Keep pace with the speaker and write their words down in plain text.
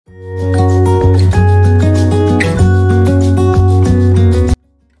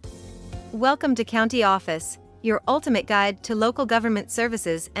Welcome to County Office, your ultimate guide to local government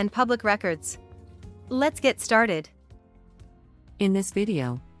services and public records. Let's get started. In this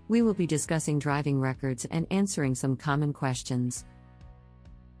video, we will be discussing driving records and answering some common questions.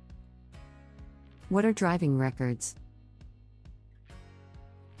 What are driving records?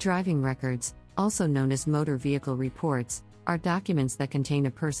 Driving records, also known as motor vehicle reports, are documents that contain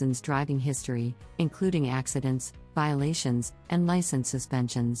a person's driving history, including accidents, violations, and license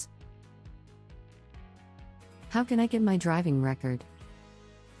suspensions. How can I get my driving record?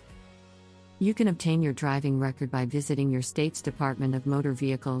 You can obtain your driving record by visiting your state's Department of Motor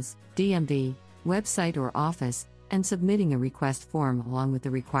Vehicles (DMV) website or office and submitting a request form along with the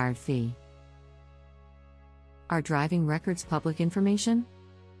required fee. Are driving records public information?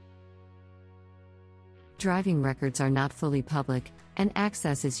 Driving records are not fully public, and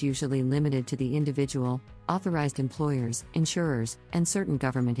access is usually limited to the individual, authorized employers, insurers, and certain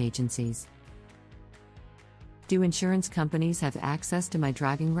government agencies. Do insurance companies have access to my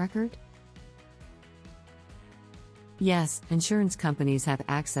driving record? Yes, insurance companies have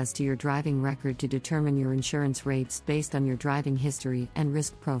access to your driving record to determine your insurance rates based on your driving history and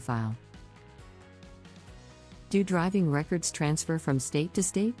risk profile. Do driving records transfer from state to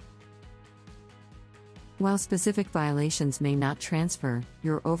state? While specific violations may not transfer,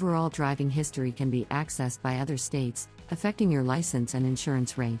 your overall driving history can be accessed by other states, affecting your license and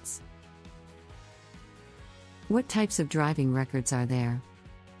insurance rates. What types of driving records are there?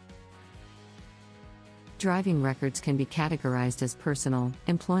 Driving records can be categorized as personal,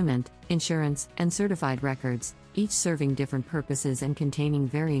 employment, insurance, and certified records, each serving different purposes and containing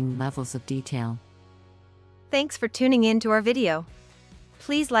varying levels of detail. Thanks for tuning in to our video.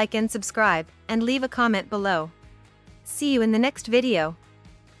 Please like and subscribe, and leave a comment below. See you in the next video.